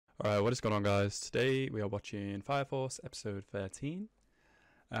Alright, what is going on, guys? Today we are watching Fire Force episode 13.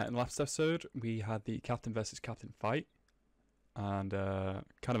 In the last episode we had the captain versus captain fight, and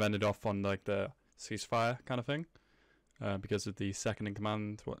kind of ended off on like the ceasefire kind of thing, because of the second in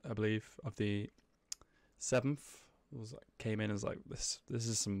command, I believe, of the 7th was like, came in as like this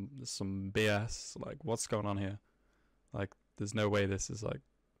is some BS. Like, what's going on here? Like, there's no way this is like,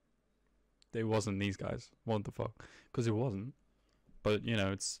 it wasn't these guys. What the fuck? Because it wasn't. But you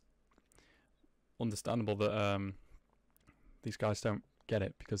know, it's understandable that these guys don't get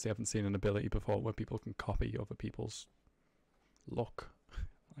it because they haven't seen an ability before where people can copy other people's look.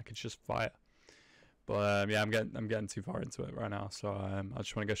 Like, it's just fire. But yeah, I'm getting too far into it right now, so I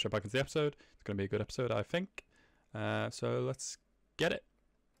just want to go straight back into the episode. It's going to be a good episode, I think. So let's get it.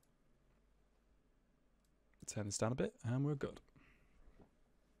 Turn this down a bit, and we're good.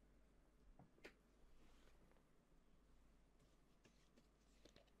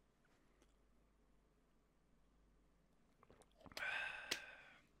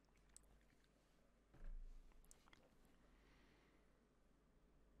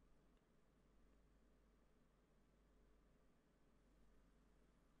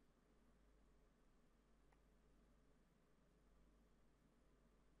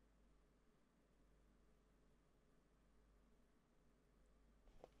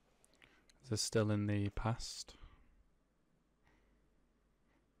 Is this still in the past?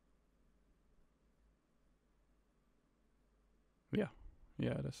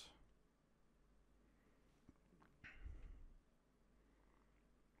 Yeah, it is.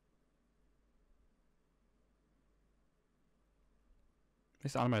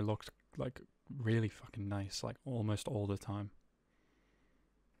 This anime looked like really fucking nice, like almost all the time.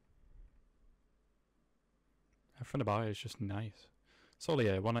 Everything about it is just nice. Solar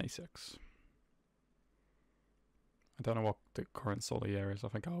year 196. I don't know what the current solar year is. I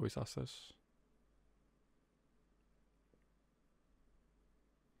think I always ask this.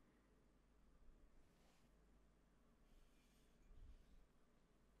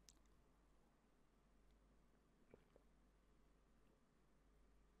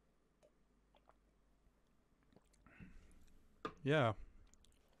 Yeah, it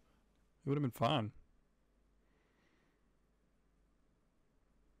would have been fine.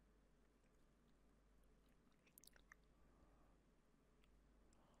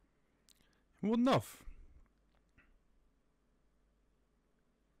 It wouldn't have.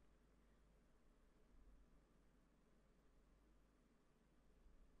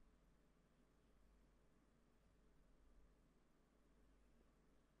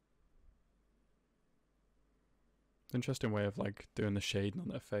 Interesting way of like doing the shading on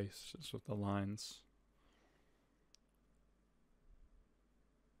their face, just with the lines.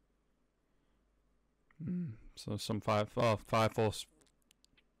 So some Fire Force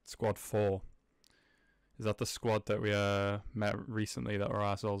Squad 4. Is that the squad that we met recently that were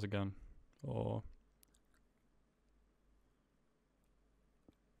assholes again? Or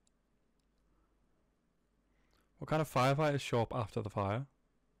what kind of firefighters show up after the fire?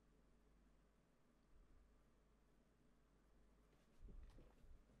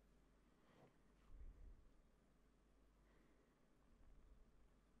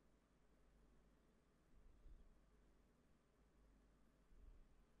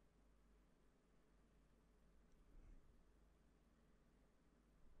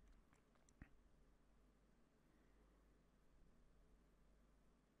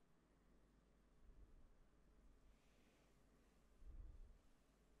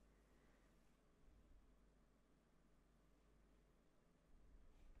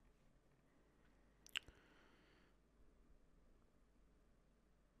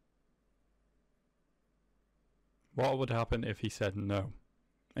 What would happen if he said no,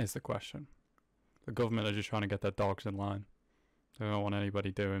 is the question. The government are just trying to get their dogs in line. They don't want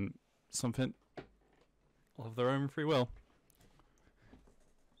anybody doing something of their own free will.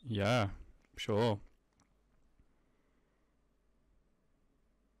 Yeah, sure.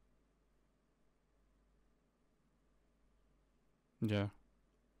 Yeah,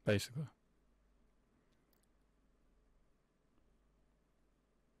 basically.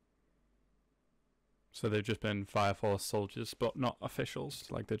 So they've just been Fire Force soldiers, but not officials.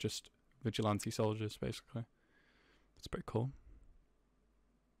 Like, they're just vigilante soldiers, basically. That's pretty cool.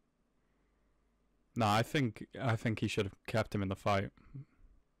 Nah, I think he should have kept him in the fight.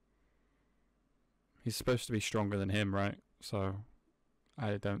 He's supposed to be stronger than him, right? So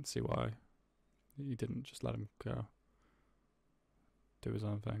I don't see why he didn't just let him go. Do his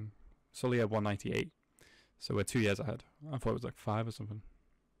own thing. Sully had 198. So we're 2 years ahead. I thought it was like 5 or something.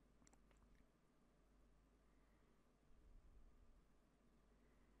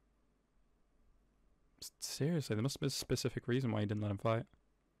 Seriously, there must be a specific reason why he didn't let him fight.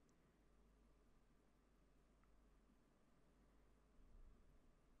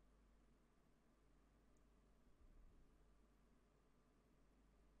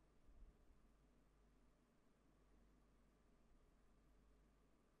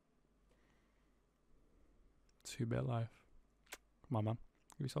 Two-bit life. Come on, man.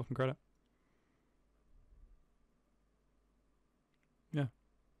 Give yourself some credit. Yeah.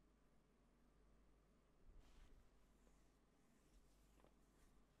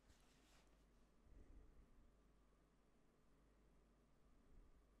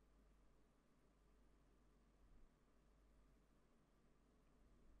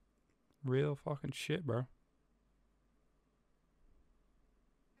 Real fucking shit, bro.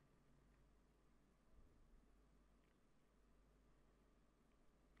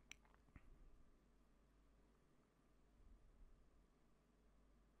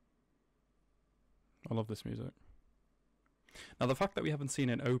 I love this music. Now, the fact that we haven't seen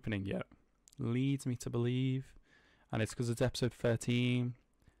an opening yet leads me to believe, and it's because it's episode 13,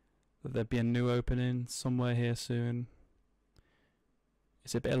 that there'd be a new opening somewhere here soon.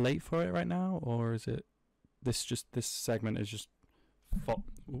 Is it a bit late for it right now, or is it this segment is just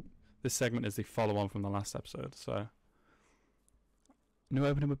this segment is the follow-on from the last episode? So, new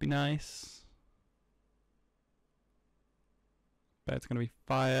opening would be nice. Bet it's gonna be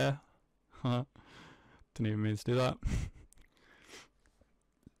fire. Didn't even mean to do that.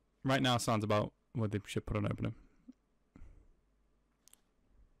 Right now sounds about what they should put on opening.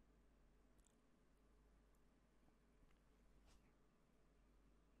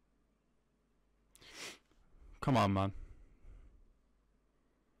 Come on, man.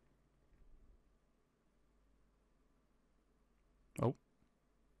 Oh.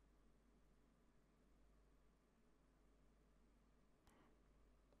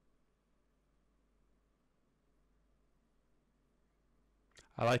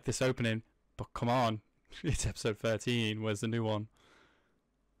 I like this opening, but come on. It's episode 13. Where's the new one?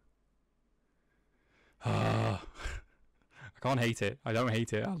 I can't hate it. I don't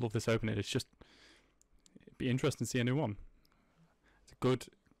hate it. I love this opening. It's just, it'd be interesting to see a new one. It's a good,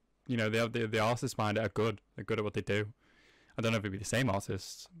 you know, the artists behind it are good. They're good at what they do. I don't know if it'd be the same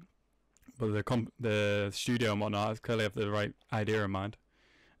artists, but the studio and whatnot clearly have the right idea in mind.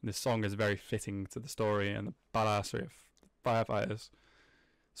 And this song is very fitting to the story and the badassery of firefighters.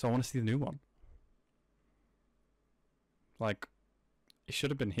 So I want to see the new one. Like, it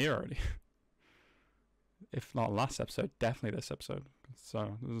should have been here already. If not last episode, definitely this episode.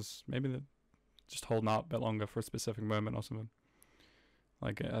 So this maybe just holding out a bit longer for a specific moment or something.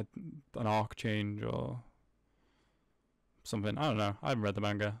 Like an arc change or something. I don't know. I haven't read the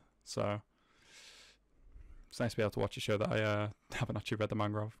manga, so it's nice to be able to watch a show that I haven't actually read the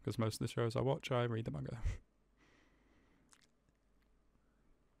manga of, because most of the shows I watch, I read the manga.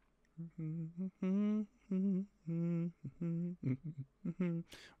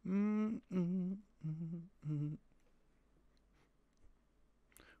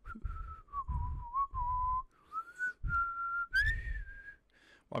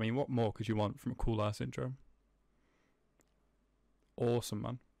 I mean, what more could you want from a cool ass intro? Awesome,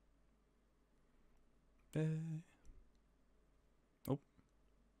 man. Oh,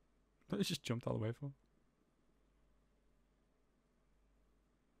 it just jumped all the way for.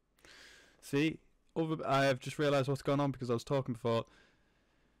 See, I have just realised what's going on because I was talking before.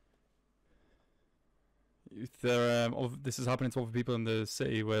 This is happening to other people in the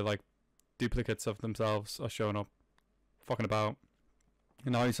city where like duplicates of themselves are showing up, fucking about.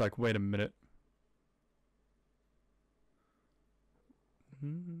 And now he's like, wait a minute.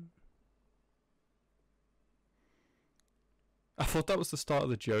 I thought that was the start of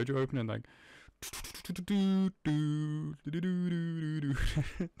the JoJo opening, like.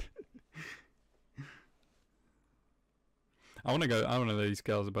 I want to know these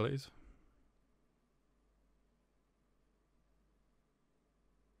girls' abilities.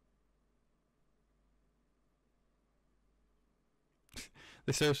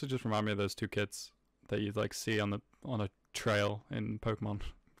 They seriously just remind me of those two kids that you'd like see on a trail in Pokemon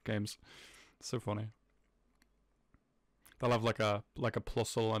games. It's so funny. They'll have like a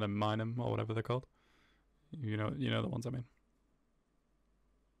Plusle and a Minun or whatever they're called. You know the ones I mean.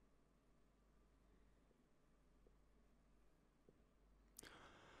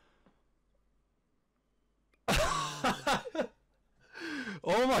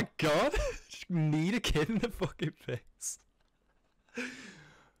 Oh my god! Just need a kid in the fucking face.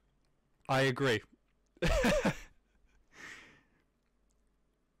 I agree.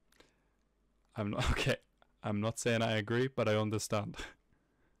 I'm okay. I'm not saying I agree, but I understand.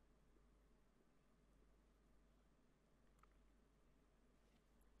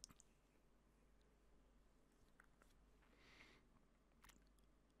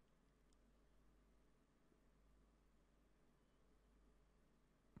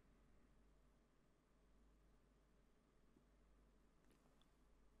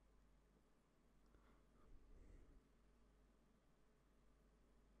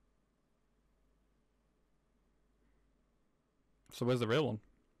 So where's the real one?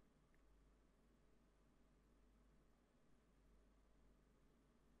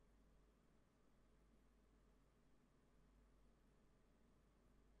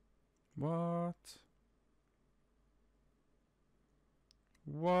 What?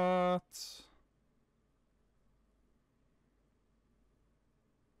 What?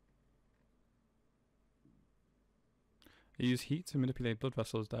 You use heat to manipulate blood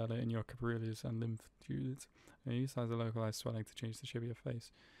vessels, dilating your capillaries and lymph ducts, and use as a localized swelling to change the shape of your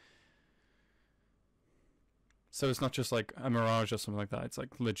face. So it's not just like a mirage or something like that. It's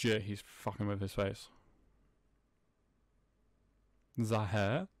like legit. He's fucking with his face. Is that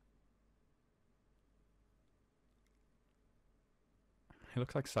hair? He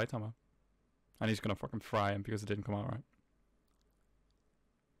looks like Saitama. And he's gonna fucking fry him because it didn't come out right.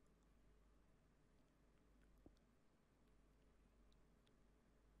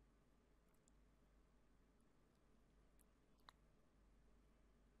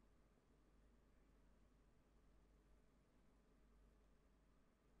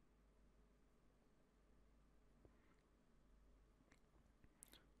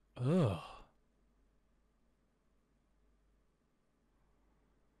 Ugh.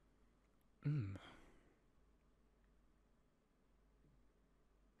 Mm.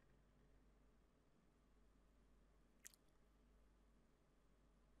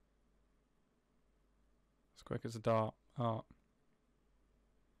 As quick as a dart. Oh.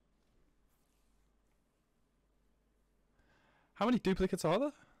 How many duplicates are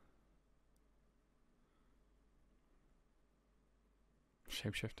there?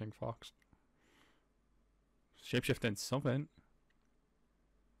 Shapeshifting fox. Shapeshifting something.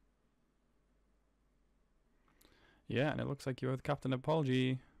 Yeah, and it looks like you're the Captain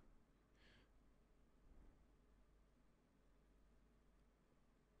Apology.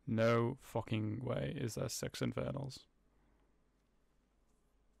 No fucking way is there 6 Infernals.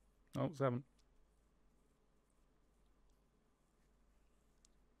 Oh, 7.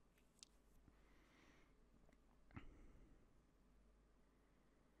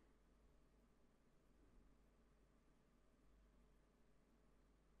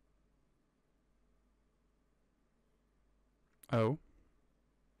 Oh.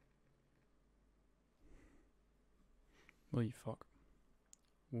 Well, you fuck.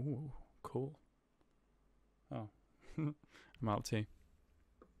 Ooh, cool. Oh. I'm out of tea.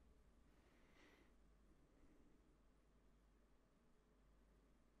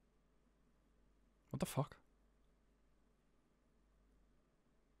 What the fuck?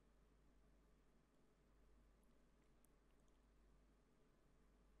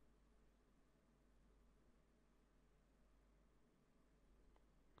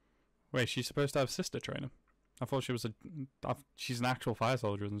 Wait, she's supposed to have sister training. I thought she was a... she's an actual fire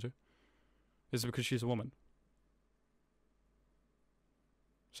soldier, isn't she? Is it because she's a woman?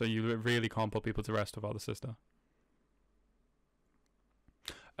 So you really can't put people to rest without a sister?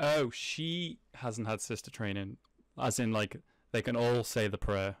 Oh, she hasn't had sister training. As in, like, they can all say the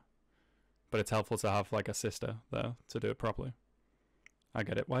prayer. But it's helpful to have, like, a sister there to do it properly. I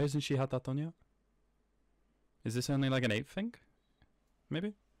get it. Why hasn't she had that done yet? Is this only, like, an 8th thing?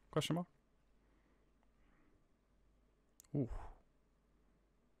 Maybe? Question mark? Ooh.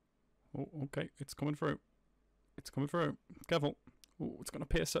 Oh, okay. It's coming through. It's coming through. Careful. Ooh, it's gonna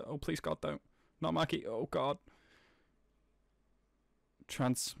pierce it. Oh, please, God, don't. Not Maki. Oh, God.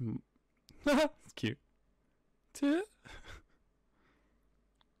 It's cute.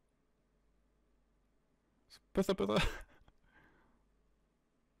 Butha.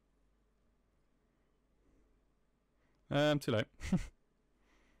 Too late.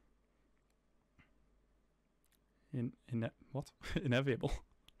 What? Inevitable.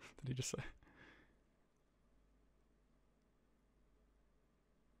 Did he just say?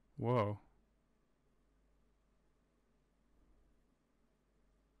 Whoa.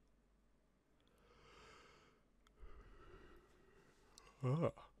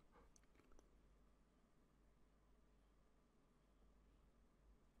 Oh.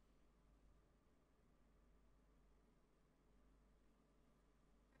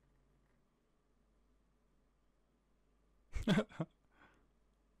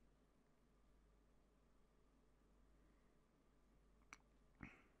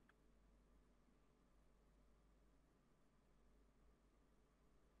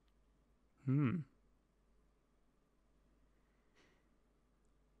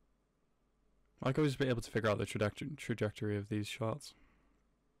 I'd always be able to figure out the trajectory of these shots.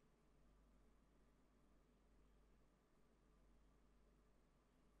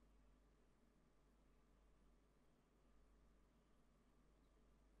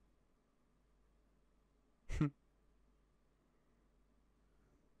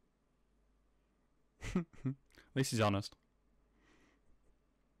 At least he's honest.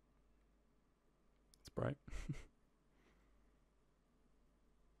 It's bright.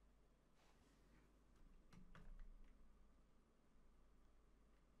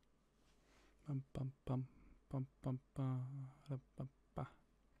 Bum bum bum bum bum bum bum bum.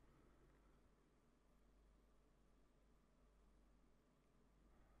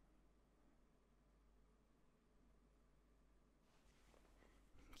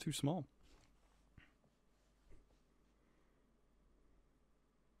 Too small.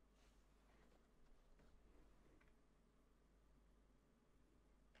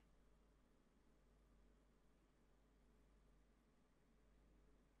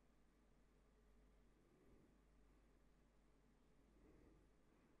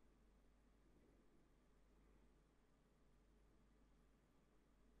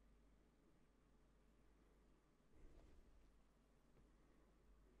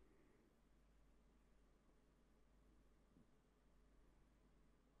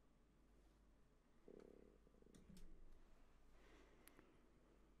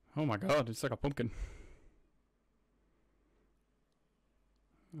 Oh my god, it's like a pumpkin.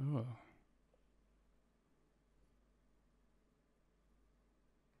 Oh.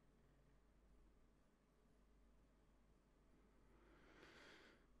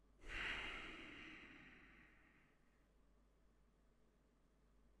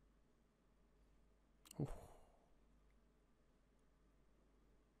 Oh.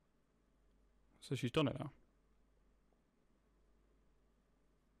 So she's done it now.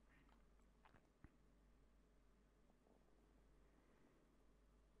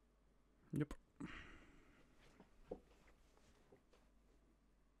 Yep.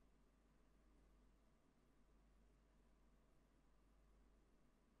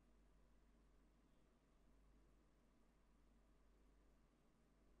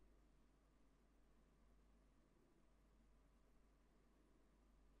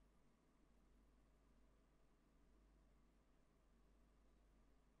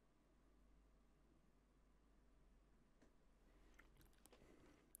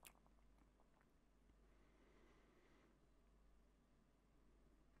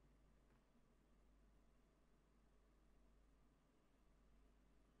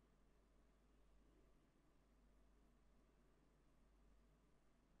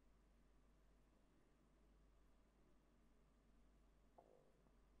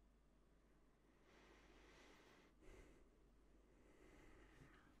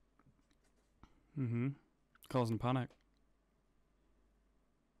 Mm-hmm. Causing panic.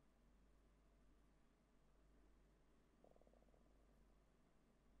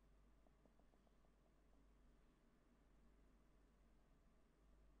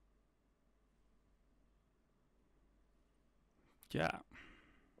 Yeah.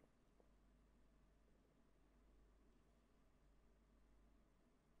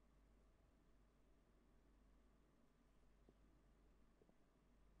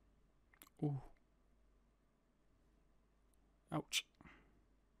 Ooh. Ouch.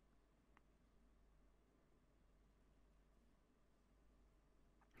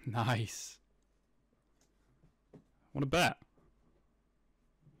 Nice. What a bet.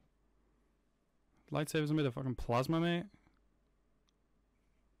 Lightsabers are made of fucking plasma, mate.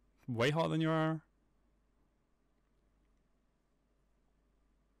 Way hotter than you are.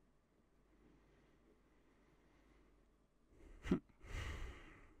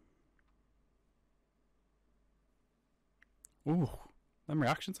 Ooh. Them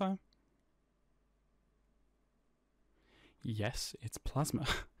reaction time. Yes, it's plasma.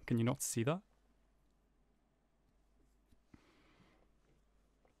 Can you not see that?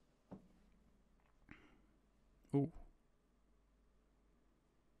 Ooh.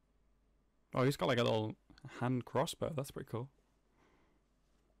 Oh, he's got like a little hand crossbow. That's pretty cool.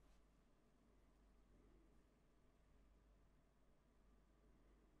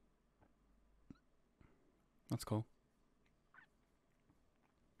 That's cool.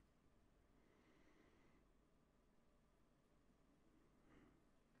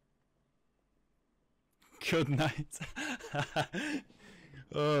 Good night.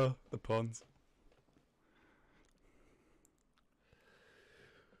 Oh, the puns.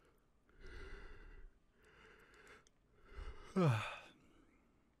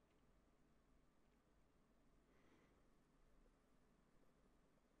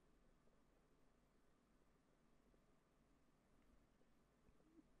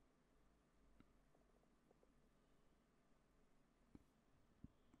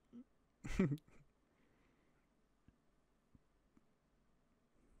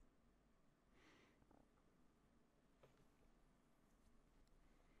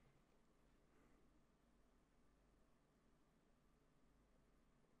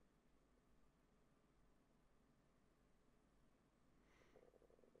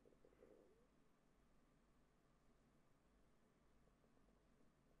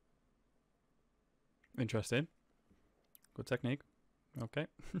 Interesting. Good technique. Okay.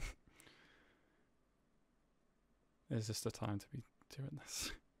 Is this the time to be doing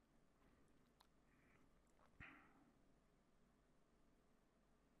this?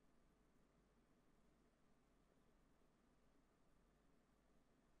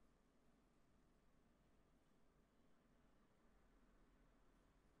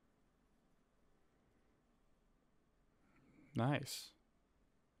 Nice.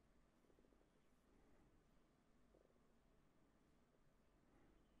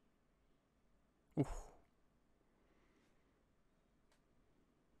 Ooh.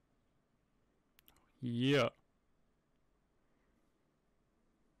 Yeah.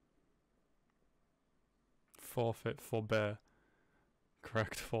 Forfeit for bear.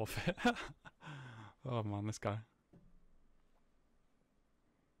 Correct forfeit. Oh man, this guy.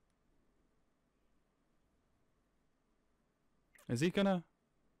 Is he gonna...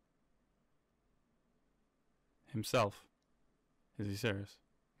 himself? Is he serious?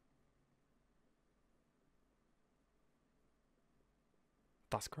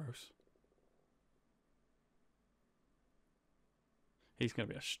 That's gross. He's gonna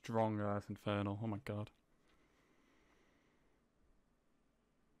be a strong Earth Infernal. Oh my god.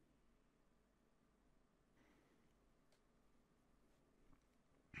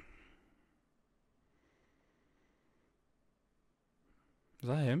 Is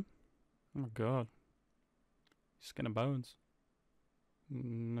that him? Oh my god. Skin and bones.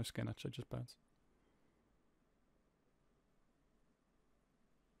 No skin actually, just bones.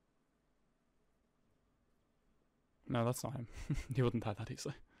 No, that's not him. He wouldn't die that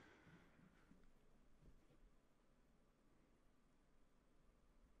easily.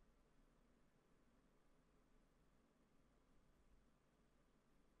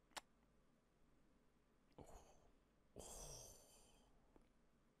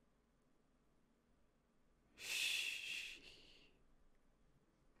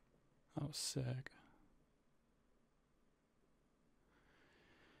 That was sick.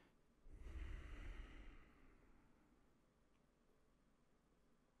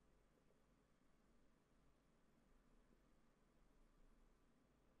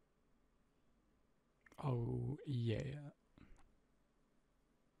 Oh yeah.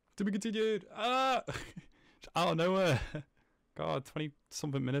 To be continued. Ah, out of nowhere. God, 20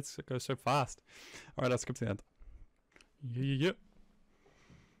 something minutes. It goes so fast. All right, let's skip to the end. Yeah.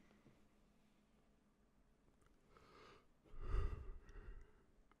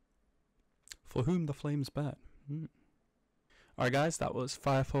 For whom the flames burn. Alright guys, that was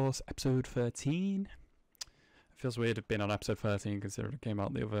Fire Force episode 13. It feels weird to have been on episode 13 considering it came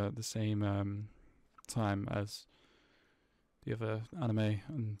out the same time as the other anime,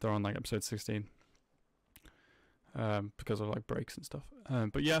 and they're on like episode 16 because of like breaks and stuff.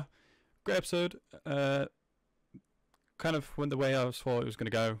 But yeah, great episode. Kind of went the way I thought it was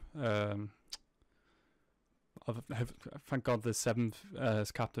going to go. Thank God the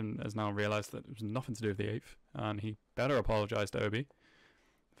 7th captain has now realised that it was nothing to do with the 8th, and he better apologise to Obi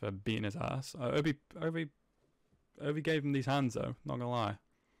for beating his ass. Obi gave him these hands though, not gonna lie.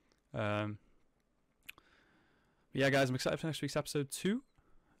 Yeah guys, I'm excited for next week's episode 2.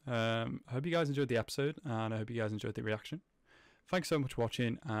 I hope you guys enjoyed the episode, and I hope you guys enjoyed the reaction. Thanks so much for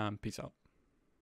watching, and peace out.